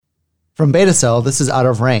From Beta Cell, this is Out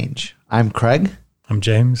of Range. I'm Craig. I'm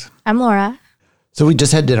James. I'm Laura. So we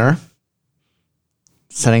just had dinner,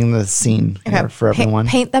 setting the scene here for everyone.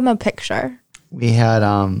 Paint them a picture. We had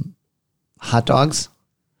hot dogs,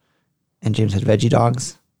 and James had veggie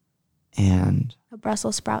dogs, and A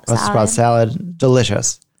Brussels sprout salad.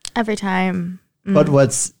 Delicious. Every time. But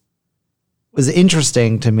was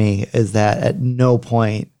interesting to me is that at no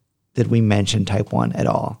point did we mention type 1 at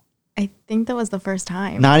all. I think that was the first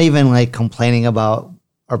time. Not even like complaining about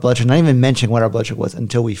our blood sugar, not even mentioning what our blood sugar was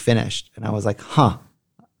until we finished. And I was like, I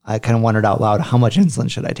kind of wondered out loud, how much insulin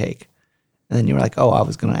should I take? And then you were like, oh, I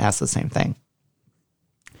was going to ask the same thing.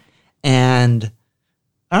 And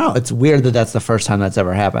I don't know, it's weird that that's the first time that's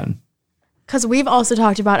ever happened. Because we've also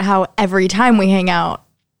talked about how every time we hang out,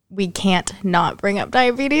 we can't not bring up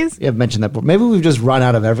diabetes. You've mentioned that before. Maybe we've just run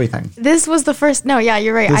out of everything. This was the first. No, yeah,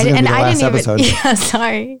 you're right. This is gonna be the last episode. Yeah,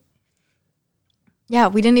 sorry. Yeah,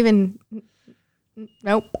 we didn't even.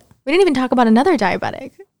 Nope. We didn't even talk about another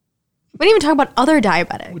diabetic. We didn't even talk about other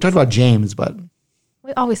diabetics. We talked about James, but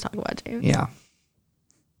we always talk about James. Yeah.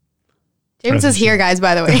 James is here, guys,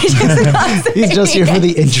 by the way. He's just here for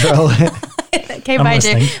the intro. Okay, bye,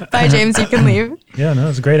 James. Bye, James. You can leave. Yeah, no, it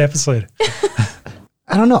was a great episode.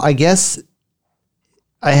 I don't know. I guess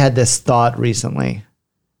I had this thought recently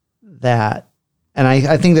that, and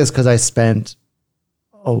I think this because I spent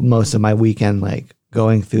most of my weekend like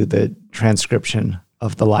going through the transcription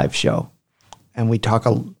of the live show, and it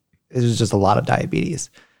was just a lot of diabetes.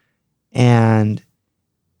 And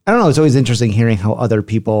I don't know, it's always interesting hearing how other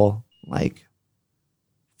people like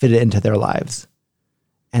fit it into their lives.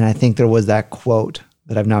 And I think there was that quote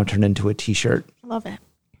that I've now turned into a t-shirt. Love it.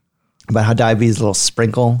 About how diabetes is a little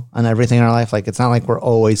sprinkle on everything in our life. Like, it's not like we're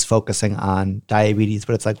always focusing on diabetes,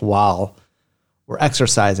 but it's like while we're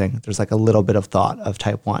exercising, there's like a little bit of thought of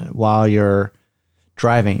type 1. While you're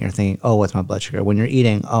driving, you're thinking, oh, what's my blood sugar? When you're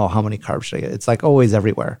eating, oh, how many carbs should I get? It's like always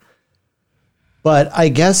everywhere. But I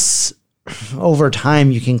guess over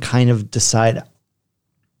time, you can kind of decide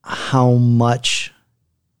how much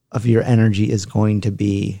of your energy is going to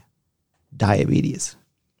be diabetes.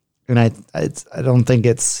 And I don't think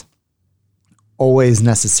it's always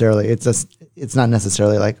necessarily, it's not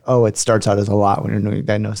necessarily like, oh, it starts out as a lot when you're doing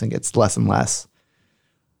diagnosing, it's less and less.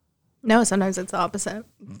 No, sometimes it's the opposite.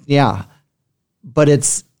 Yeah. But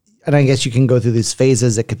and I guess you can go through these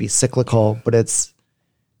phases. It could be cyclical, but I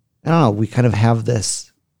don't know, we kind of have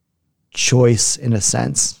this choice in a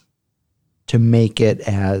sense to make it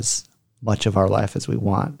as much of our life as we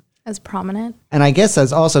want. As prominent. And I guess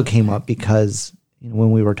that also came up because when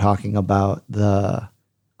we were talking about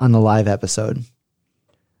on the live episode,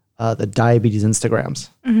 the diabetes Instagrams.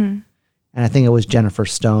 Mm-hmm. And I think it was Jennifer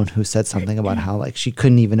Stone who said something about how like she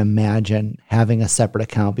couldn't even imagine having a separate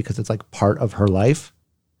account because it's like part of her life.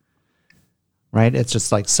 Right? It's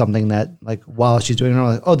just like something that like while she's doing it,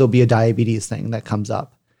 like, oh, there'll be a diabetes thing that comes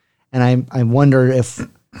up. And I wonder if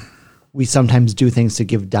we sometimes do things to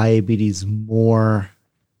give diabetes more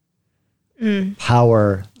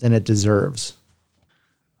power than it deserves.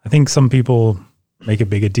 I think some people make a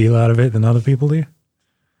bigger deal out of it than other people do.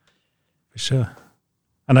 For sure.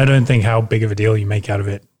 And I don't think how big of a deal you make out of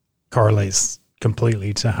it correlates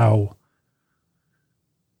completely to how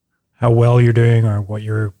well you're doing or what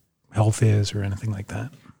your health is or anything like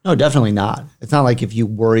that. No, definitely not. It's not like if you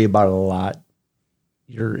worry about it a lot,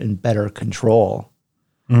 you're in better control.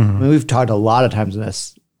 Mm-hmm. I mean, we've talked a lot of times in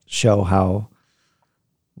this show how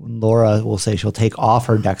when Laura will say she'll take off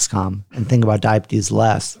her Dexcom and think about diabetes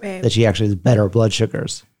less, right, that she actually has better blood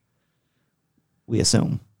sugars. We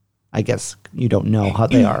assume. I guess you don't know how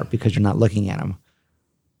they are because you're not looking at them.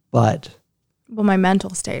 But well, my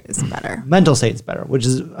mental state is better. Mental state is better, which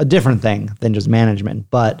is a different thing than just management.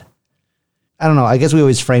 But I don't know. I guess we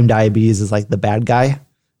always frame diabetes as like the bad guy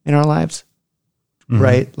in our lives,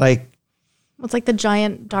 right? Like, it's like the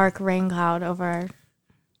giant dark rain cloud over.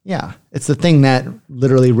 Yeah, it's the thing that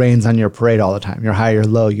literally rains on your parade all the time. You're high or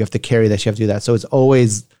low, you have to carry this, you have to do that. So it's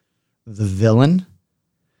always the villain,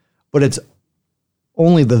 but it's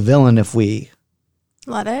only the villain if we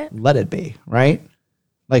let it be, right?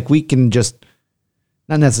 Like we can just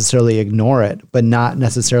not necessarily ignore it, but not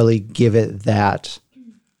necessarily give it that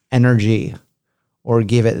energy or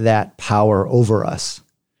give it that power over us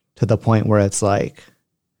to the point where it's like,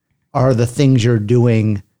 are the things you're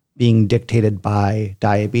doing being dictated by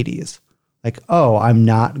diabetes? Like, oh, I'm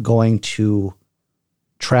not going to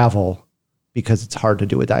travel because it's hard to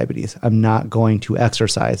do with diabetes. I'm not going to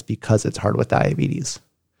exercise because it's hard with diabetes.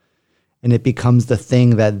 And it becomes the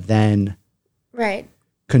thing that then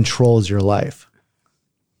controls your life.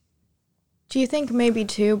 Do you think maybe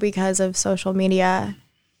too, because of social media,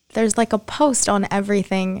 there's like a post on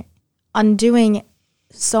everything on doing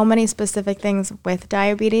so many specific things with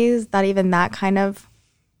diabetes that even that kind of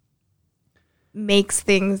makes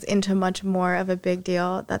things into much more of a big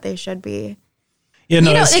deal that they should be. Yeah,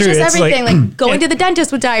 no, It's true. just It's everything, like going to the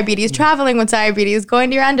dentist with diabetes, traveling with diabetes, going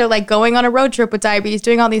to your endo, like going on a road trip with diabetes,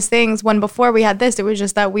 doing all these things. When before we had this, it was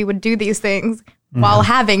just that we would do these things while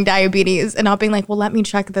having diabetes and not being like, well, let me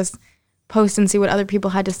check this post and see what other people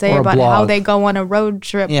had to say Or a about how blog. they go on a road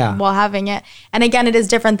trip Yeah. while having it. And again, it is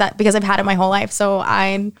different that because I've had it my whole life. So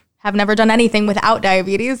I have never done anything without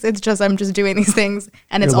diabetes. It's just I'm just doing these things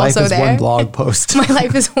and it's Your life also is there. one blog post. My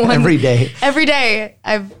life is one Every day. Every day.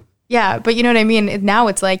 But you know what I mean? Now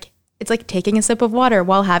it's like taking a sip of water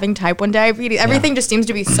while having type 1 diabetes. Everything just seems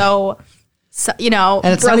to be so And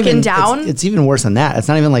it's not broken even, down. It's even worse than that. It's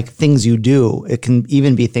not even like things you do. It can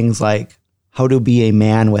even be things like how to be a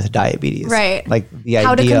man with diabetes. Right. Like the idea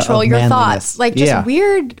how to control of your manliness. thoughts. Like just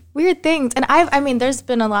weird things. And there's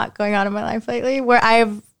been a lot going on in my life lately where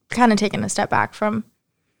I've kind of taken a step back from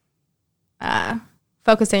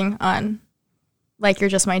focusing on like you're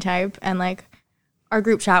just my type and like our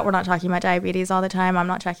group chat, we're not talking about diabetes all the time. I'm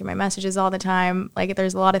not checking my messages all the time. Like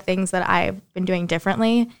there's a lot of things that I've been doing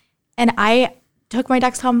differently. And I took my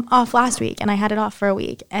Dexcom off last week and I had it off for a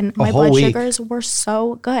week and my whole blood week. sugars were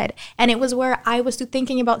so good. And it was where I was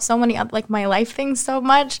thinking about so many like my life things so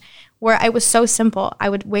much where I was so simple. I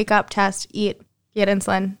would wake up, test, eat, get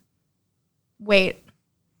insulin, wait,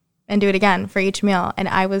 and do it again for each meal. And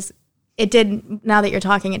now that you're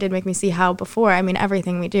talking, it did make me see how before,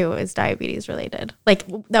 everything we do is diabetes related. Like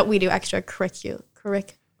that we do extracurricularly.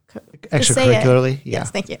 Extracurricularly? Yeah.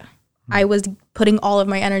 Yes, thank you. I was putting all of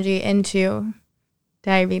my energy into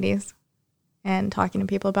diabetes and talking to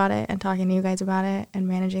people about it and talking to you guys about it and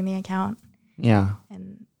managing the account. Yeah.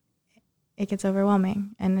 And it gets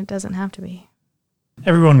overwhelming and it doesn't have to be.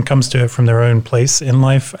 Everyone comes to it from their own place in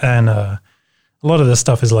life. And a lot of this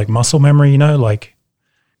stuff is like muscle memory, like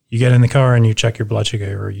you get in the car and you check your blood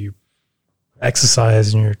sugar or you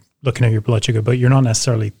exercise and you're looking at your blood sugar, but you're not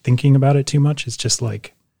necessarily thinking about it too much. It's just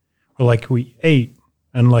like, or like we ate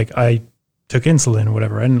and like I took insulin or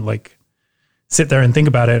whatever and like sit there and think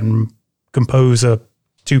about it and compose a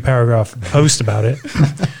 2-paragraph post about it.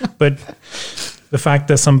 But the fact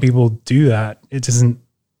that some people do that, it isn't,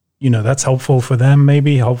 that's helpful for them,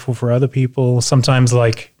 maybe helpful for other people. Sometimes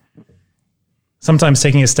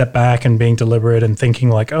taking a step back and being deliberate and thinking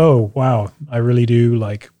like, oh, wow, I really do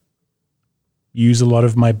like use a lot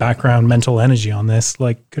of my background mental energy on this,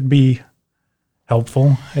 like could be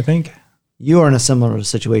helpful, I think. You are in a similar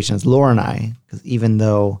situation as Laura and I, because even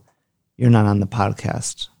though you're not on the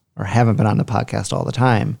podcast or haven't been on the podcast all the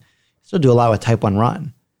time, you still do a lot with Type 1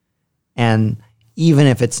 Run. And even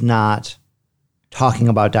if it's not talking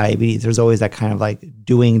about diabetes, there's always that kind of like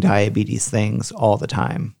doing diabetes things all the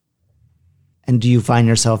time. And do you find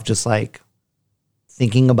yourself just like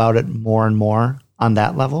thinking about it more and more on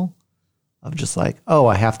that level of just like, oh,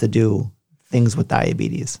 I have to do things with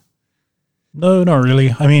diabetes? No, not really.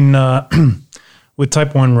 With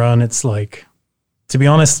Type 1 Run, it's like, to be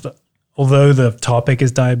honest, although the topic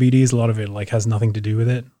is diabetes, a lot of it like has nothing to do with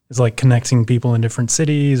it. It's like connecting people in different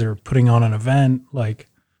cities or putting on an event. Like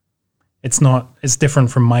it's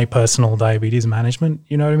different from my personal diabetes management.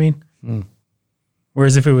 You know what I mean? Mm.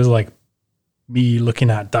 Whereas if it was like me looking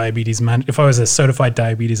at diabetes if I was a certified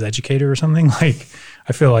diabetes educator or something, like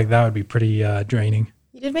I feel like that would be pretty draining.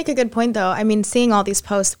 You did make a good point though. Seeing all these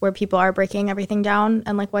posts where people are breaking everything down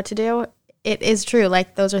and like what to do, it is true.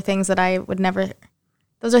 Like those are things that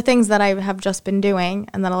those are things that I have just been doing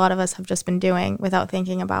and that a lot of us have just been doing without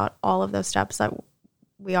thinking about all of those steps that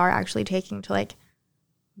we are actually taking to like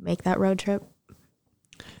make that road trip.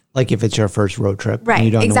 Like if it's your first road trip, Right, and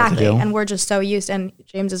you don't exactly. know what to do. And we're just so used, and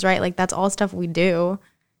James is right, like that's all stuff we do.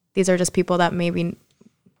 These are just people that maybe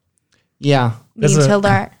Yeah. need to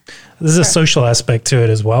learn. There's a social aspect to it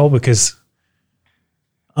as well because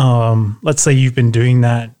let's say you've been doing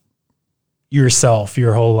that yourself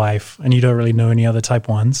your whole life and you don't really know any other Type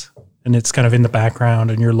 1s and it's kind of in the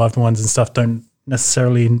background and your loved ones and stuff don't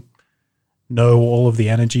necessarily know all of the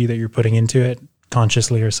energy that you're putting into it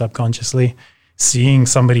consciously or subconsciously. Seeing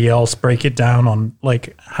somebody else break it down on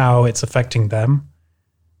like how it's affecting them,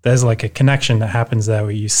 there's like a connection that happens there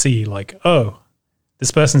where you see like, oh,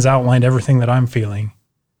 this person's outlined everything that I'm feeling.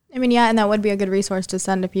 Yeah, and that would be a good resource to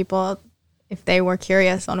send to people if they were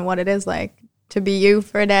curious on what it is like to be you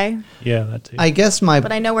for a day. Yeah, that too. I guess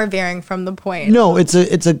But I know we're veering from the point. No, it's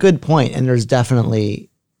a good point, and there's definitely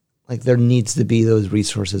like there needs to be those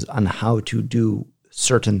resources on how to do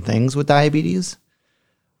certain things with diabetes.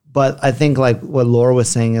 But I think like what Laura was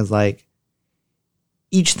saying is like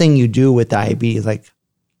each thing you do with diabetes, like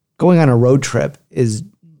going on a road trip is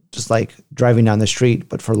just like driving down the street,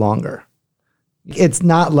 but for longer. It's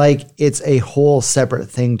not like it's a whole separate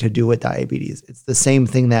thing to do with diabetes. It's the same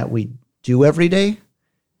thing that we do every day.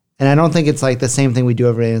 And I don't think it's like the same thing we do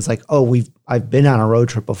every day. It's like, oh, I've been on a road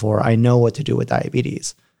trip before. I know what to do with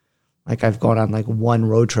diabetes. Like I've gone on like one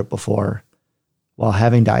road trip before while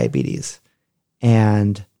having diabetes.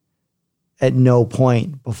 And at no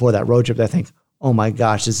point before that road trip did I think, oh my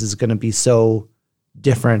gosh, this is going to be so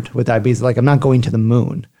different with diabetes. Like I'm not going to the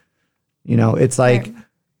moon. You know, it's like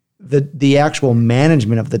the actual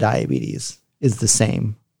management of the diabetes is the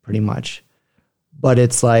same pretty much. But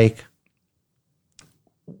it's like,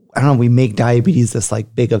 I don't know, we make diabetes this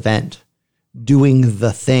like big event, doing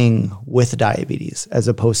the thing with diabetes as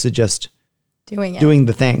opposed to just doing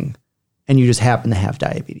the thing. And you just happen to have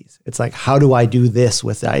diabetes. It's like, how do I do this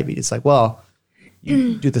with diabetes? Like, well,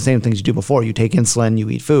 you do the same things you do before. You take insulin, you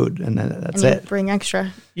eat food, and then that's it. Bring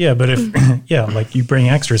extra. Yeah, but if, like you bring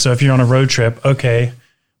extra. So if you're on a road trip, okay,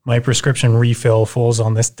 my prescription refill falls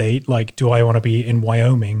on this date. Like, do I want to be in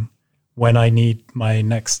Wyoming when I need my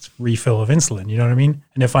next refill of insulin? You know what I mean?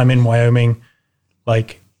 And if I'm in Wyoming,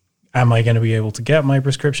 like, am I going to be able to get my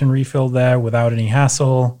prescription refilled there without any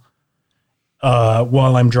hassle?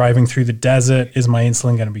 While I'm driving through the desert, is my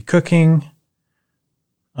insulin going to be cooking?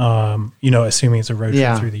 Assuming it's a road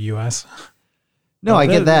trip through the US. No, I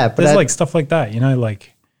get that. But there's like stuff like that,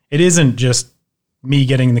 like it isn't just me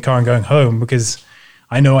getting in the car and going home because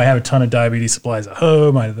I know I have a ton of diabetes supplies at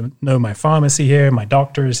home. I know my pharmacy here, my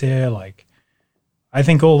doctor is here. Like, I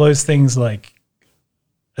think all those things, like,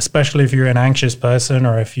 especially if you're an anxious person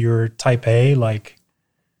or if you're type A, like,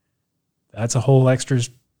 that's a whole extra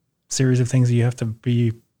series of things that you have to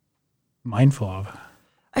be mindful of.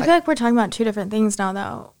 I feel like we're talking about two different things now,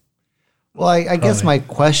 though. Well, I guess my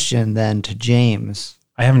question then to James.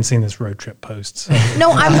 I haven't seen this road trip post. So.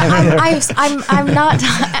 No, I'm not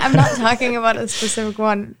talking about a specific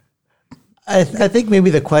one. I think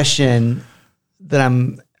maybe the question that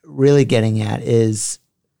I'm really getting at is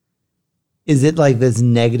it like this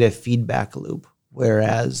negative feedback loop?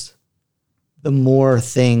 Whereas the more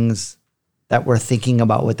things that we're thinking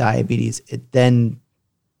about with diabetes, it then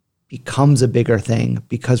becomes a bigger thing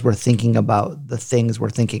because we're thinking about the things we're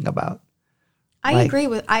thinking about. I agree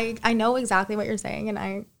with, I know exactly what you're saying.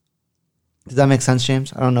 And does that make sense,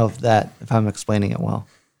 James? I don't know if I'm explaining it well.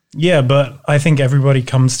 Yeah, but I think everybody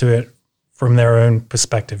comes to it from their own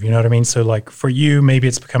perspective. You know what I mean? So like for you, maybe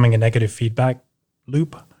it's becoming a negative feedback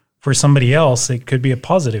loop. For somebody else, it could be a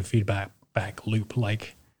positive feedback loop.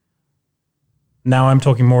 Like, now I'm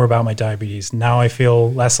talking more about my diabetes. Now I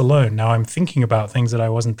feel less alone. Now I'm thinking about things that I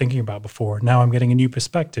wasn't thinking about before. Now I'm getting a new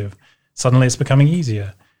perspective. Suddenly it's becoming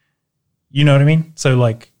easier. You know what I mean? So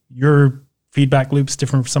like your feedback loop's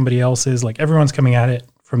different from somebody else's. Like everyone's coming at it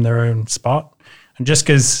from their own spot. And just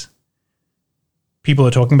because people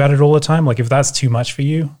are talking about it all the time, like if that's too much for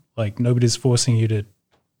you, like nobody's even forcing you to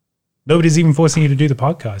do the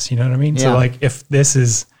podcast. You know what I mean? Yeah. So like if this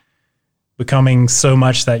is becoming so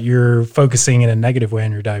much that you're focusing in a negative way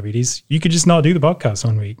on your diabetes, you could just not do the podcast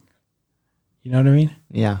one week. You know what I mean?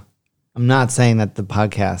 Yeah. I'm not saying that the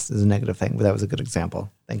podcast is a negative thing, but that was a good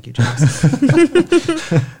example. Thank you,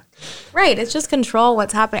 James. Right. It's just control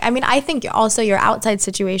what's happening. I mean, I think also your outside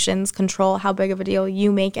situations control how big of a deal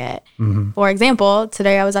you make it. Mm-hmm. For example,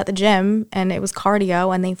 today I was at the gym and it was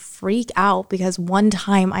cardio and they freak out because one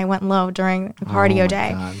time I went low during a cardio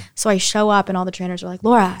day. God. So I show up and all the trainers are like,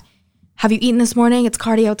 Laura, have you eaten this morning? It's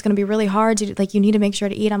cardio. It's going to be really hard. You need to make sure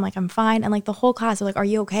to eat. I'm like, I'm fine. And like the whole class are like, are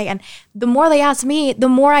you okay? And the more they asked me, the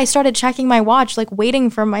more I started checking my watch, like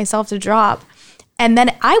waiting for myself to drop. And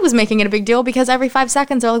then I was making it a big deal because every 5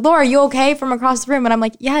 seconds they're like, Laura, are you okay, from across the room? And I'm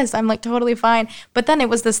like, yes, I'm like totally fine. But then it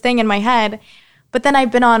was this thing in my head. But then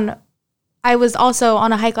I was also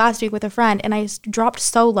on a hike last week with a friend and I dropped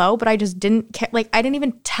so low, but I just didn't care. Like, I didn't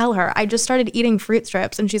even tell her. I just started eating fruit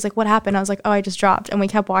strips and she's like, what happened? I was like, oh, I just dropped. And we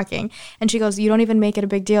kept walking. And she goes, you don't even make it a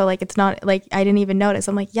big deal. Like, it's not, like, I didn't even notice.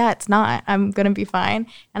 I'm like, yeah, it's not. I'm going to be fine.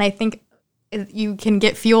 And I think you can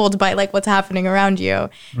get fueled by like what's happening around you.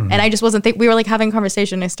 Mm-hmm. And I just wasn't we were like having a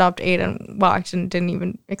conversation. I stopped, ate and walked and didn't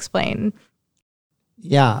even explain.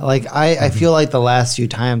 Yeah. Like I feel like the last few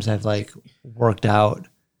times I've like worked out,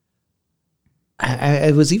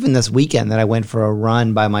 it was even this weekend that I went for a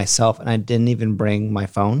run by myself and I didn't even bring my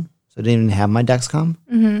phone. So I didn't even have my Dexcom.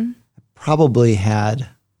 Mm-hmm. I probably had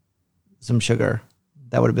some sugar.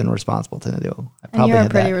 That would have been a responsible thing to do. And you're a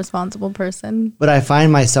pretty responsible person. But I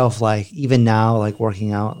find myself like, even now, like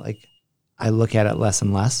working out, like I look at it less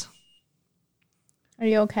and less. Are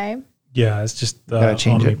you okay? Yeah, it's just the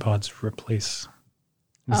Omnipods replace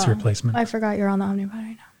It's replacement. I forgot you're on the Omnipod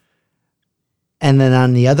right now. And then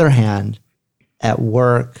on the other hand, at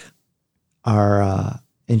work, we're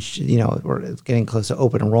getting close to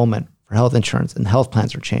open enrollment for health insurance, and health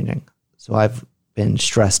plans are changing. So I've been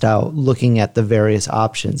stressed out looking at the various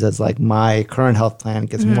options as like my current health plan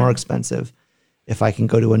gets more expensive. If I can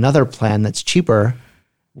go to another plan that's cheaper,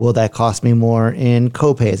 will that cost me more in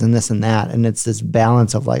copays and this and that? And it's this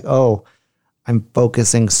balance of like, oh, I'm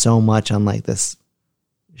focusing so much on like this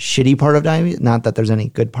shitty part of diabetes. Not that there's any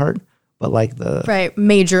good part, but like the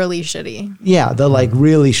majorly shitty. Yeah, the like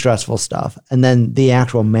really stressful stuff. And then the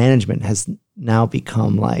actual management has now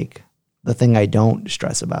become like the thing I don't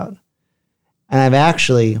stress about. And I've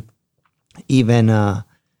actually even,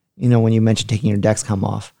 when you mentioned taking your Dexcom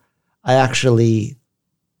off, I actually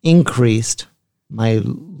increased my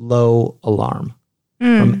low alarm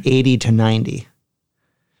from 80 to 90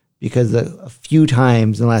 because a few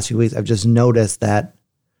times in the last few weeks, I've just noticed that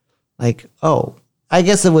like, oh, I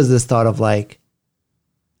guess it was this thought of like,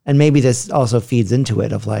 and maybe this also feeds into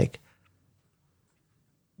it of like,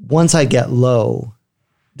 once I get low,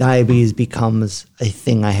 diabetes becomes a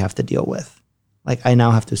thing I have to deal with. Like I now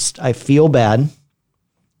have to, I feel bad.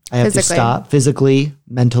 I have to stop physically,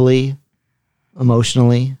 mentally,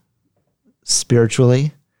 emotionally,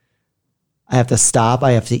 spiritually. I have to stop.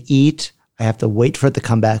 I have to eat. I have to wait for it to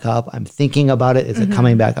come back up. I'm thinking about it. Is it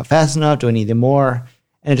coming back up fast enough? Do I need it more?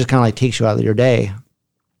 And it just kind of like takes you out of your day.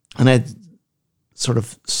 And I sort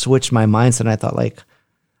of switched my mindset and I thought like,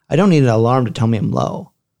 I don't need an alarm to tell me I'm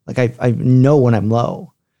low. Like I know when I'm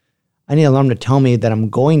low. I need an alarm to tell me that I'm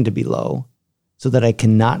going to be low so that I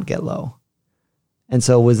cannot get low. And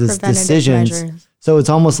so it was this decision. So it's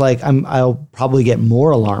almost like I'll probably get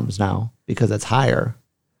more alarms now because it's higher.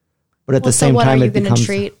 But at the same time, it becomes. What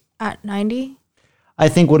are you going to treat at 90? I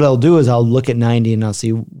think what I'll do is I'll look at 90 and I'll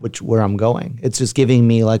see where I'm going. It's just giving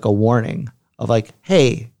me like a warning of like,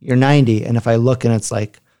 hey, you're 90. And if I look and it's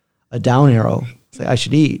like a down arrow, it's like I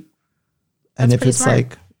should eat. And if it's smart.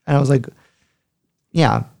 Like, and I was like,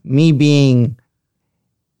 yeah,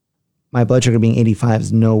 my blood sugar being 85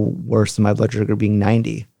 is no worse than my blood sugar being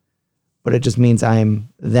 90. But it just means I'm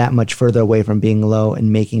that much further away from being low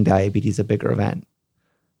and making diabetes a bigger event.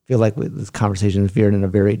 I feel like this conversation is veered in a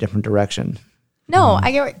very different direction. No,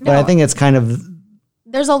 I get. No. But I think it's kind of.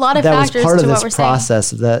 There's a lot of factors to what we're saying. That was part of this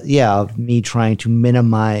process of me trying to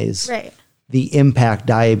minimize the impact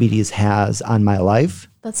diabetes has on my life.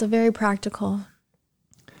 That's a very practical.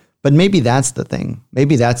 But maybe that's the thing.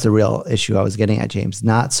 Maybe that's the real issue I was getting at, James.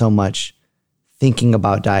 Not so much thinking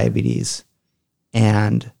about diabetes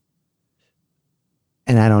and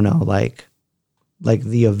I don't know, like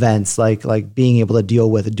the events, like being able to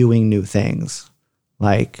deal with doing new things.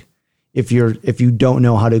 Like if you don't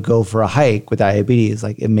know how to go for a hike with diabetes,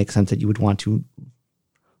 like it makes sense that you would want to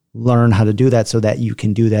learn how to do that so that you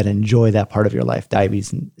can do that, enjoy that part of your life.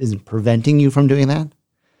 Diabetes isn't preventing you from doing that.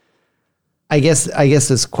 I guess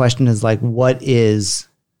this question is like, what is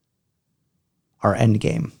our end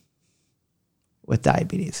game with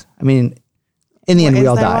diabetes? I mean, in the end, we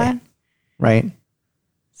all die, right?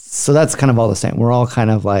 So that's kind of all the same. We're all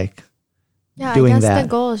kind of like doing that. I guess the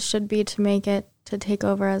goal should be to make it to take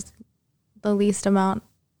over as the least amount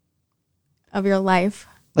of your life.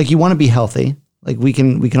 Like you want to be healthy. Like we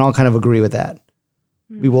can all kind of agree with that.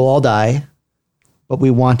 We will all die, but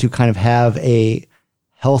we want to kind of have a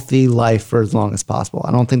healthy life for as long as possible.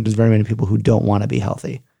 I don't think there's very many people who don't want to be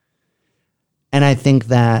healthy. And I think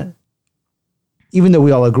that even though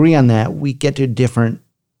we all agree on that, we get to different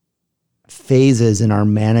phases in our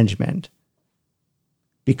management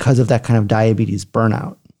because of that kind of diabetes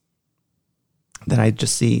burnout that I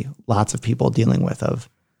just see lots of people dealing with I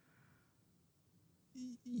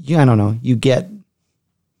don't know, you get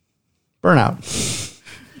burnout.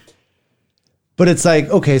 But it's like,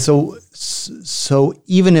 okay, so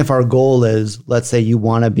even if our goal is, let's say you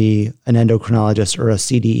want to be an endocrinologist or a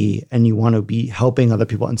CDE and you want to be helping other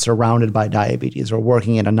people and surrounded by diabetes or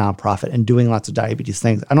working at a nonprofit and doing lots of diabetes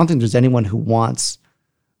things, I don't think there's anyone who wants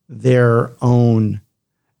their own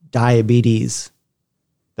diabetes,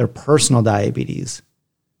 their personal diabetes,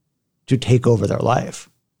 to take over their life.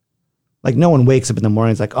 Like no one wakes up in the morning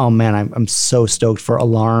and is like, oh man, I'm so stoked for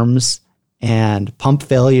alarms and pump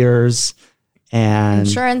failures and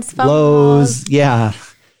insurance lows. Yeah.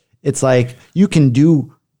 It's like you can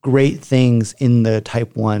do great things in the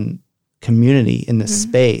type 1 community, in the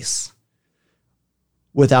space,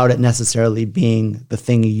 without it necessarily being the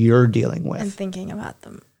thing you're dealing with. And thinking about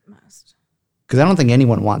them most. Because I don't think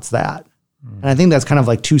anyone wants that. And I think that's kind of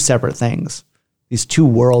like two separate things. These two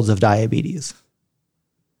worlds of diabetes.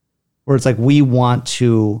 Where it's like we want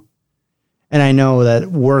to, And I know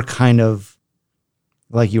that we're kind of,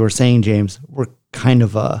 like you were saying, James, we're kind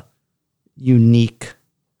of a unique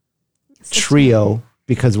trio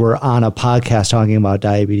because we're on a podcast talking about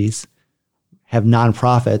diabetes, have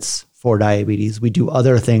nonprofits for diabetes. We do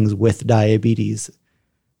other things with diabetes.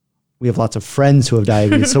 We have lots of friends who have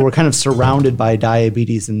diabetes. So we're kind of surrounded by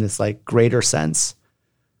diabetes in this like greater sense.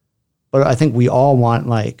 But I think we all want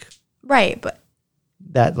like, right, but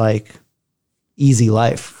that like easy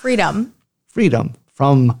life. Freedom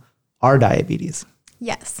from our diabetes.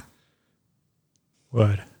 Yes.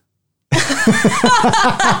 What?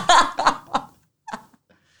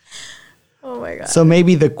 Oh my God. So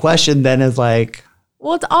maybe the question then is like,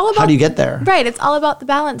 well, it's all about how do you get there? Right. It's all about the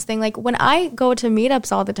balance thing. Like when I go to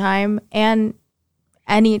meetups all the time and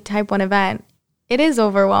any type 1 event, it is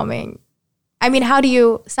overwhelming. I mean, how do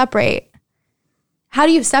you separate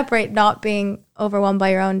not being overwhelmed by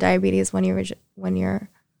your own diabetes when you're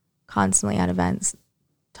constantly at events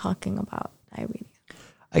talking about diabetes?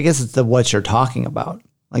 I guess it's what you're talking about.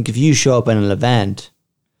 Like if you show up at an event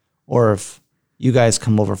or if you guys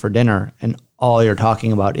come over for dinner and all you're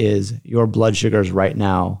talking about is your blood sugars right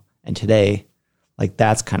now and today, like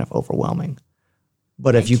that's kind of overwhelming.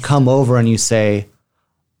 But if you come over and you say,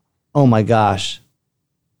 oh my gosh,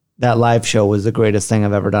 that live show was the greatest thing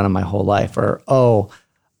I've ever done in my whole life. Or, oh,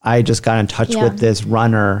 I just got in touch with this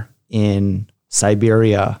runner in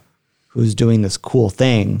Siberia who's doing this cool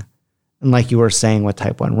thing. And like you were saying with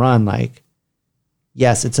type 1 run, like,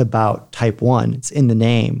 yes, it's about type 1. It's in the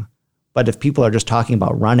name. But if people are just talking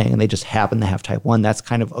about running and they just happen to have type 1, that's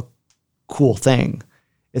kind of a cool thing.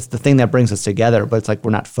 It's the thing that brings us together, but it's like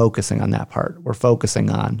we're not focusing on that part. We're focusing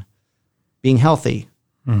on being healthy,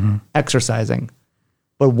 exercising.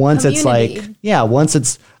 But once Community. it's like, once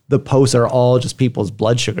it's the posts are all just people's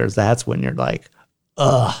blood sugars, that's when you're like,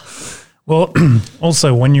 ugh. Well,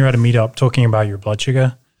 also when you're at a meetup talking about your blood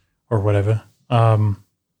sugar or whatever,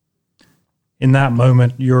 in that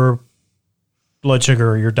moment, your blood sugar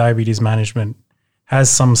or your diabetes management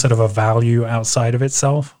has some sort of a value outside of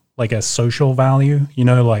itself, like a social value, you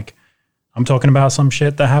know, like I'm talking about some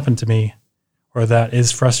shit that happened to me or that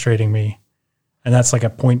is frustrating me. And that's like a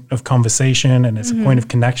point of conversation and it's a point of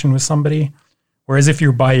connection with somebody. Whereas if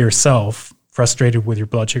you're by yourself, frustrated with your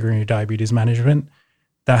blood sugar and your diabetes management,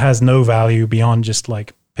 that has no value beyond just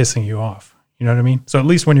like pissing you off. You know what I mean? So at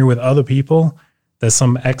least when you're with other people, there's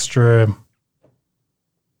some extra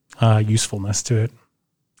usefulness to it.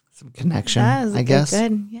 Some connection, That is I guess.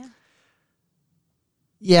 good. Yeah.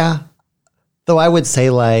 Yeah. Though I would say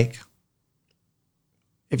like,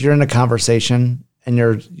 if you're in a conversation and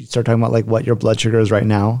you start talking about like what your blood sugar is right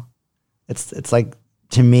now, it's like,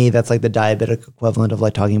 to me, that's like the diabetic equivalent of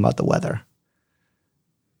like talking about the weather.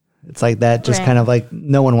 It's like that just kind of like,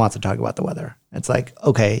 no one wants to talk about the weather. It's like,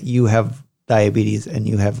 okay, you have diabetes and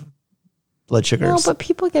you have blood sugars. No, but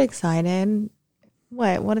people get excited.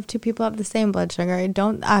 What if two people have the same blood sugar?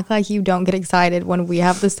 Don't act like you don't get excited when we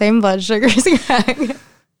have the same blood sugars. I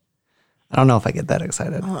don't know if I get that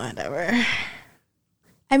excited. Whatever.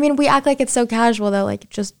 I mean, we act like it's so casual though, like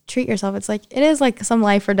just treat yourself. It's like, it is like some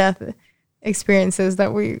life or death experiences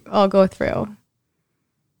that we all go through.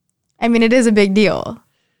 I mean, it is a big deal.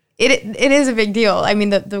 It is a big deal. I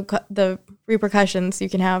mean, the repercussions you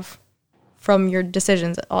can have from your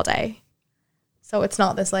decisions all day. So it's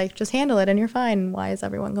not this like, just handle it and you're fine. Why is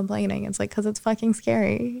everyone complaining? It's like, because it's fucking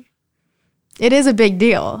scary. It is a big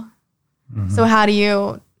deal. So how do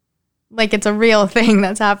you, like, it's a real thing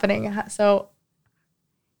that's happening. So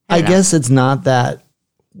I guess it's not that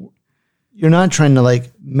you're not trying to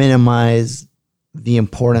like minimize the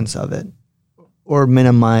importance of it or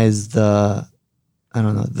minimize the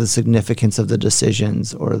significance of the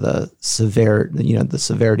decisions or the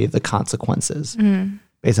severity of the consequences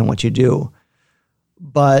based on what you do.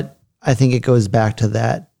 But I think it goes back to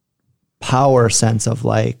that power sense of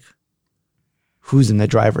like, who's in the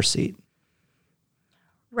driver's seat?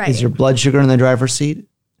 Right. Is your blood sugar in the driver's seat?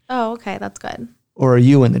 Oh, okay. That's good. Or are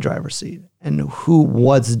you in the driver's seat? And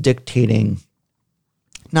what's dictating,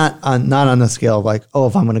 not on the scale of like, oh,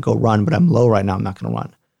 if I'm going to go run, but I'm low right now, I'm not going to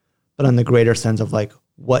run. But on the greater sense of like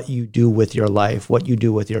what you do with your life, what you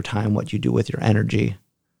do with your time, what you do with your energy.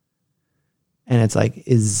 And it's like,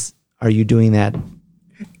 are you doing that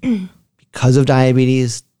because of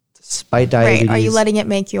diabetes, despite diabetes? Right. Are you letting it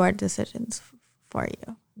make your decisions for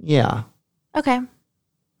you? Yeah. Okay.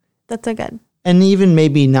 That's a good. And even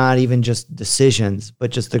maybe not even just decisions,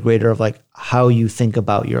 but just the greater of like how you think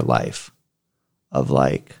about your life. Of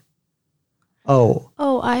like, oh,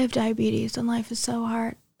 I have diabetes and life is so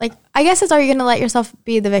hard. Like, I guess are you going to let yourself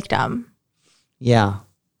be the victim? yeah.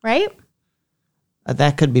 Right?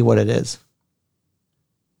 That could be what it is.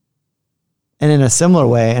 And in a similar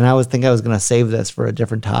way, and I was going to save this for a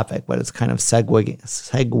different topic, but it's kind of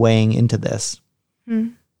segueing into this.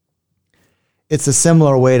 It's a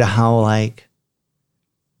similar way to how, like,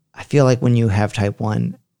 I feel like when you have type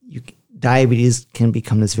 1, diabetes can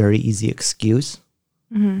become this very easy excuse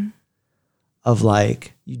of,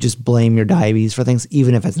 like, you just blame your diabetes for things,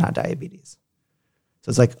 even if it's not diabetes. So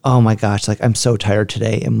it's like, oh my gosh, like, I'm so tired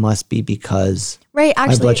today. It must be because actually,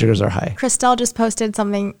 my blood sugars are high. Christelle just posted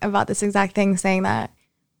something about this exact thing, saying that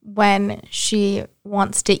when she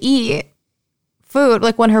wants to eat food,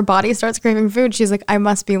 like when her body starts craving food, she's like, I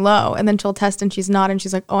must be low. And then she'll test and she's not. And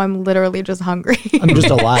she's like, oh, I'm literally just hungry. I'm just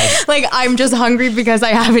alive. Like, I'm just hungry because I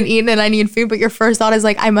haven't eaten and I need food. But your first thought is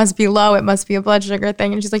like, I must be low. It must be a blood sugar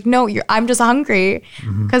thing. And she's like, no, I'm just hungry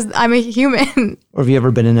because I'm a human. Or have you ever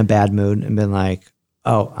been in a bad mood and been like,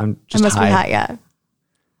 oh, I'm just I must high. be high, yeah.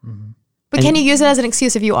 But can you use it as an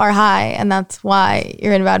excuse if you are high and that's why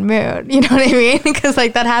you're in a bad mood? You know what I mean? Because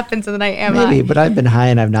like that happens and then I am Maybe, high. but I've been high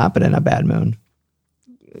and I've not been in a bad mood.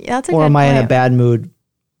 Yeah, that's a Or good am I in a point. bad mood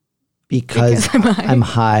because Because I'm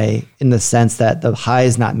high in the sense that the high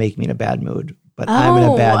is not making me in a bad mood, but I'm in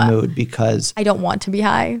a bad mood because, I don't want to be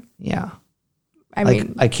high. yeah. I Like,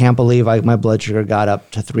 mean, I can't believe my blood sugar got up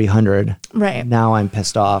to 300. right. Now I'm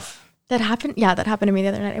pissed off. That happened. Yeah, that happened to me the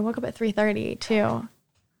other night. I woke up at 3:30 too.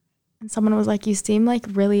 And someone was like, you seem like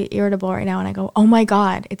really irritable right now. And I go, oh my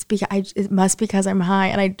God, it must be because I'm high.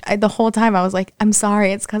 And I the whole time I was like, I'm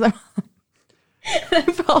sorry, it's because I'm high. And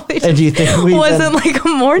I probably And do you think we wasn't like a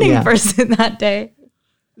morning Yeah. person that day.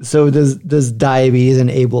 So does diabetes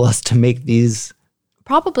enable us to make these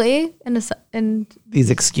Probably. And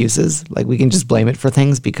excuses? Like, we can just blame it for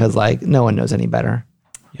things because, like, no one knows any better.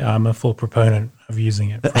 Yeah, I'm a full proponent of using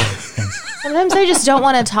it for things. sometimes I just don't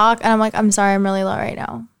want to talk. And I'm like, I'm sorry, I'm really low right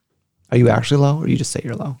now. Are you actually low, or you just say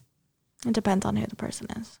you're low? It depends on who the person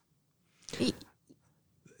is.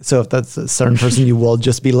 So if that's a certain person, you will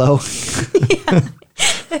just be low.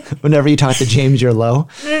 Whenever you talk to James, you're low.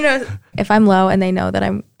 No. If I'm low and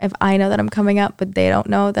if I know that I'm coming up, but they don't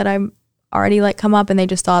know that I'm already like come up and they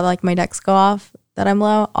just saw like my decks go off that I'm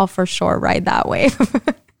low, I'll for sure ride that wave.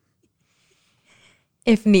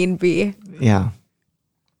 If need be. Yeah.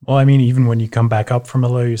 Well, I mean, even when you come back up from a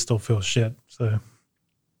low, you still feel shit. So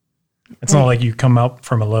it's not like you come up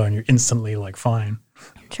from a low and you're instantly like fine.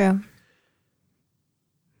 True.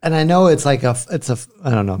 And I know it's like I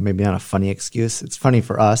don't know, maybe not a funny excuse. It's funny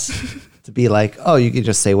for us to be like, oh, you could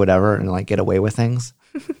just say whatever and like get away with things.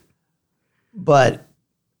 But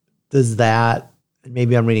does that,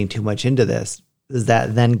 maybe I'm reading too much into this, does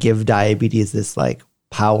that then give diabetes this like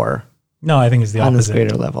power No, I think it's the on this opposite.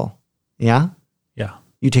 greater level? Yeah? Yeah.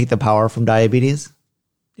 You take the power from diabetes?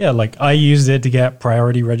 Yeah, like I used it to get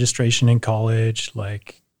priority registration in college,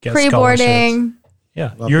 like get scholarships. Pre-boarding.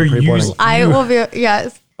 Yeah, Love you're the pre-boarding. using, I will be,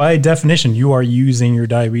 yes. by definition, you are using your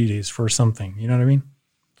diabetes for something. You know what I mean?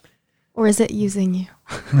 Or is it using you?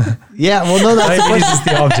 Yeah, well, no, that's the Diabetes question. is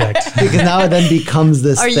the object. Because now it then becomes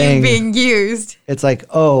this Are thing. you being used? It's like,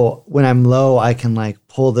 oh, when I'm low, I can like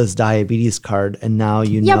pull this diabetes card, and now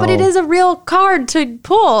you know. Yeah, but it is a real card to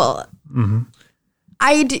pull. Mm-hmm.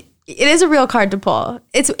 It is a real card to pull.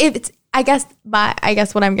 I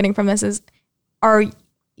guess what I'm getting from this is,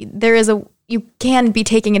 you can be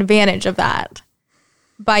taking advantage of that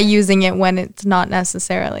by using it when it's not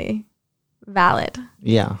necessarily valid.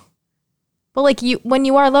 Yeah. But like when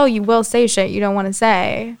you are low, you will say shit you don't want to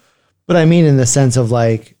say. But I mean, in the sense of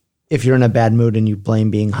like, if you're in a bad mood and you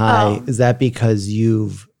blame being high, Oh. is that because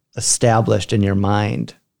you've established in your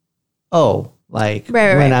mind, oh, like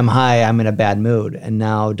when I'm high, I'm in a bad mood. And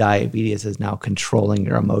now diabetes is now controlling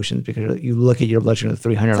your emotions because you look at your blood sugar at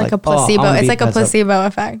 300. It's like a placebo. Oh, It's like a placebo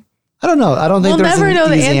effect. I don't know. I don't think We'll there's never know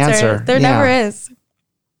an the easy answer. There Yeah. never is.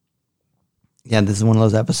 Yeah, this is one of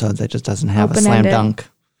those episodes that just doesn't have a slam Open-ended. dunk.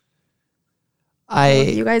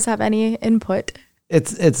 Do you guys have any input?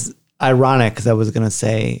 It's ironic because I was gonna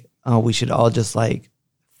say, oh, we should all just like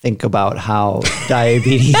think about how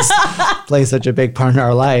diabetes plays such a big part in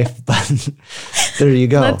our life, but there you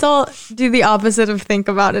go. Let's all do the opposite of think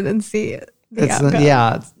about it and see the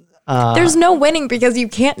outcome. There's no winning because you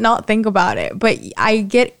can't not think about it. But I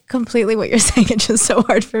get completely what you're saying. It's just so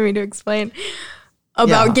hard for me to explain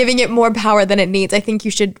about giving it more power than it needs. I think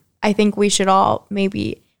we should all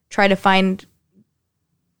maybe try to find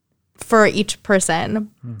for each person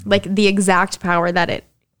like the exact power that it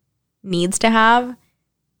needs to have,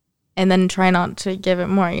 and then try not to give it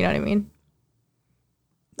more. You know what I mean?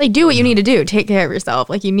 Like, do what you need to do. Take care of yourself.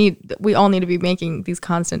 Like, we all need to be making these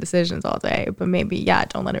constant decisions all day, but maybe,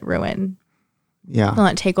 don't let it ruin. Yeah. Don't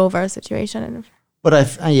let it take over a situation. And But I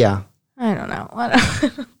don't know. I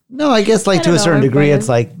don't know. No, I guess I like to don't a know certain where degree, fun it's is.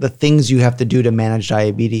 like the things you have to do to manage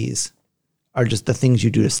diabetes are just the things you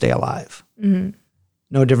do to stay alive. Mm-hmm.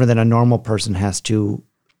 No different than a normal person has to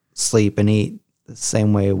sleep and eat the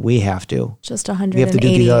same way we have to. Just We have to do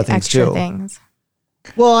 180 these other things extra too. things.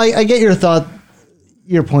 Well, I get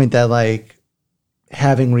your point that like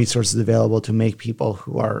having resources available to make people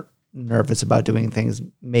who are nervous about doing things,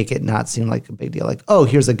 make it not seem like a big deal. Like, oh,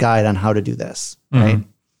 here's a guide on how to do this, right?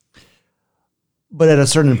 But at a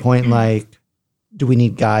certain point, like, do we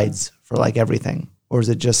need guides for like everything? Or is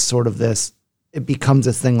it just sort of this, it becomes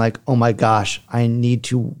this thing like, oh my gosh, I need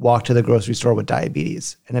to walk to the grocery store with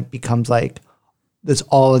diabetes. And it becomes like this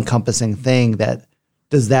all encompassing thing that,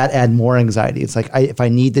 does that add more anxiety? It's like, if I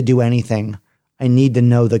need to do anything, I need to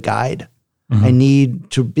know the guide. I need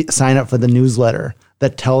to sign up for the newsletter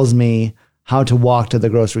that tells me how to walk to the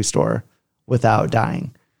grocery store without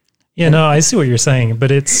dying. Yeah, no, I see what you're saying,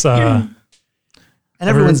 but it's And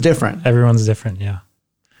everyone's different. everyone's different. Yeah.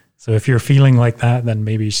 So if you're feeling like that, then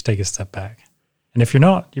maybe you should take a step back. And if you're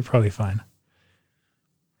not, you're probably fine.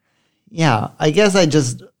 Yeah, I guess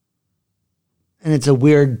and it's a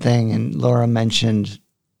weird thing. And Laura mentioned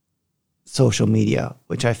social media,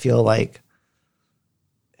 which I feel like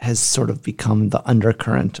has sort of become the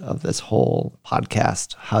undercurrent of this whole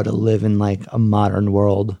podcast, how to live in like a modern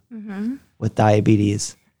world with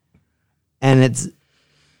diabetes. And it's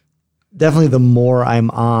definitely the more I'm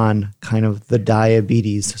on kind of the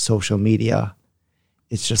diabetes social media,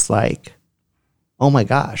 it's just like, oh my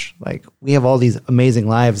gosh, like we have all these amazing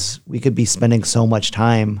lives. We could be spending so much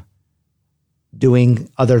time doing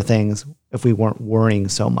other things if we weren't worrying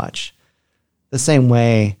so much. The same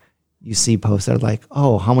way you see posts that are like,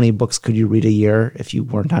 oh, how many books could you read a year if you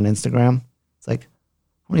weren't on Instagram? It's like,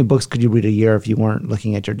 how many books could you read a year if you weren't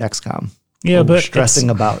looking at your Dexcom? Yeah, Or but stressing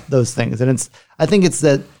about those things. And I think it's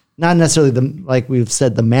that, not necessarily like we've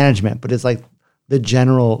said, the management, but it's like the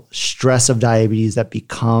general stress of diabetes that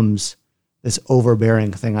becomes this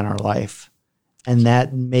overbearing thing on our life. And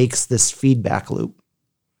that makes this feedback loop.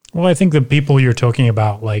 Well, I think the people you're talking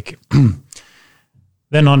about, like,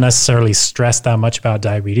 they're not necessarily stressed that much about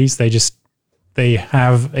diabetes. They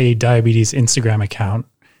have a diabetes Instagram account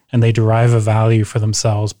and they derive a value for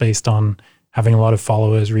themselves based on having a lot of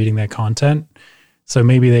followers reading their content. So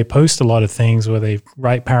maybe they post a lot of things where they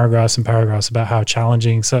write paragraphs and paragraphs about how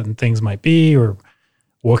challenging certain things might be, or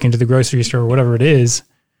walking to the grocery store or whatever it is.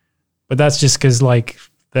 But that's just because like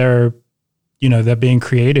they're being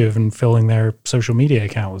creative and filling their social media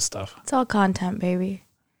account with stuff. It's all content, baby.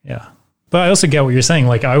 Yeah. But I also get what you're saying.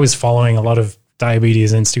 Like I was following a lot of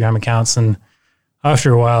diabetes Instagram accounts, and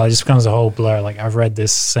after a while it just becomes a whole blur. Like I've read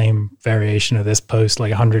this same variation of this post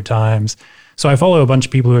like 100 times. So I follow a bunch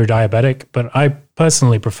of people who are diabetic, but I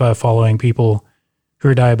personally prefer following people who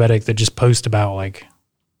are diabetic that just post about like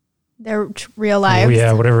Their real lives.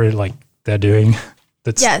 yeah, whatever like they're doing.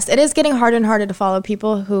 That's Yes, it is getting harder and harder to follow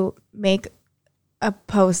people who make a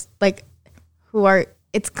post like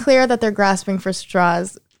it's clear that they're grasping for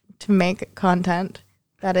straws to make content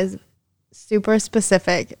that is super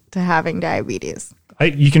specific to having diabetes.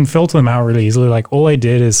 you can filter them out really easily. Like all I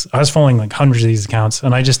did is I was following like hundreds of these accounts,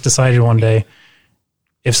 and I just decided one day,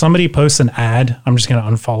 if somebody posts an ad, I'm just going to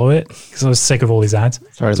unfollow it because I was sick of all these ads.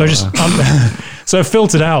 Sorry, so I just so I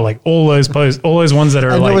filtered out like all those posts, all those ones that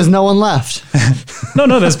are And like there was no one left.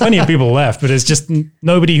 no, there's plenty of people left, but it's just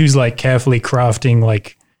nobody who's like carefully crafting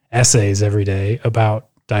like essays every day about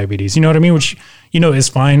diabetes. You know what I mean? Which, is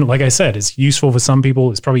fine. Like I said, it's useful for some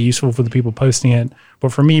people. It's probably useful for the people posting it.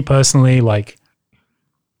 But for me personally, like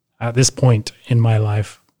at this point in my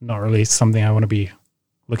life, not really something I want to be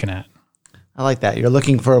looking at. I like that. You're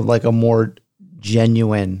looking for like a more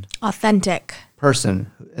genuine Authentic.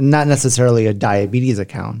 person, and not necessarily a diabetes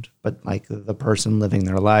account, but like the person living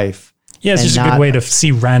their life, Yeah, it's And just a good not- way to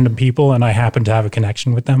see random people, and I happen to have a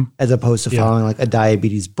connection with them. as opposed to Yeah. following like a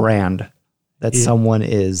diabetes brand that Yeah. someone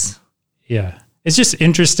is. Yeah. It's just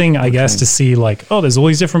interesting, I guess, to see like, oh, there's all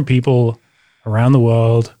these different people around the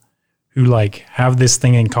world who like have this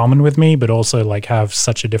thing in common with me, but also like have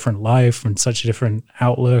such a different life and such a different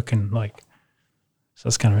outlook. And like, so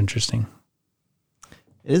that's kind of interesting.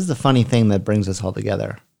 It is the funny thing that brings us all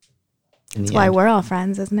together. That's why we're all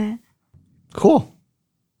friends, isn't it? Cool.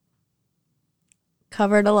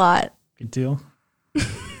 Covered a lot. Good deal.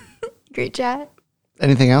 Great chat.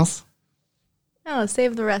 Anything else? No,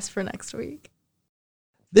 save the rest for next week.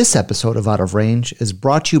 This episode of Out of Range is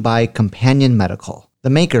brought to you by Companion Medical, the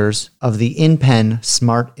makers of the InPen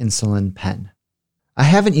Smart Insulin Pen. I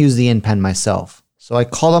haven't used the InPen myself, so I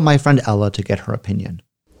called up my friend Ella to get her opinion.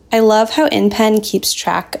 I love how InPen keeps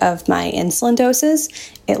track of my insulin doses.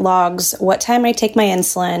 It logs what time I take my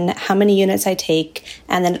insulin, how many units I take,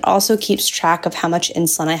 and then it also keeps track of how much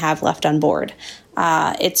insulin I have left on board.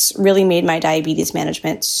 It's really made my diabetes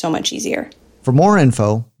management so much easier. For more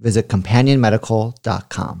info, visit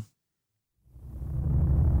companionmedical.com.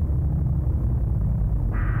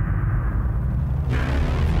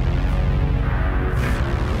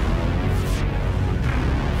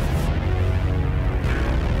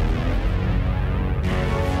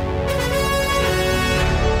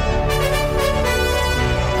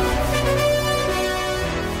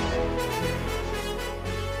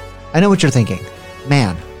 I know what you're thinking.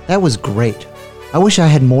 Man, that was great. I wish I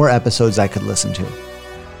had more episodes I could listen to.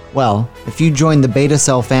 Well, if you join the Beta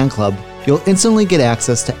Cell fan club, you'll instantly get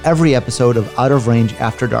access to every episode of Out of Range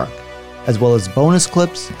After Dark, as well as bonus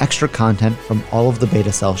clips, extra content from all of the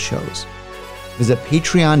Beta Cell shows. Visit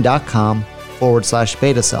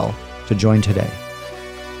patreon.com/betacell to join today.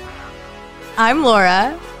 I'm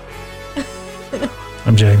Laura.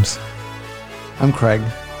 I'm James. I'm Craig.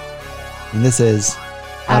 And this is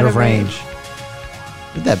Out of Range.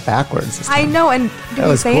 Did that backwards this I time. know, and That did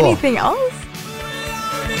we was say cool. anything else?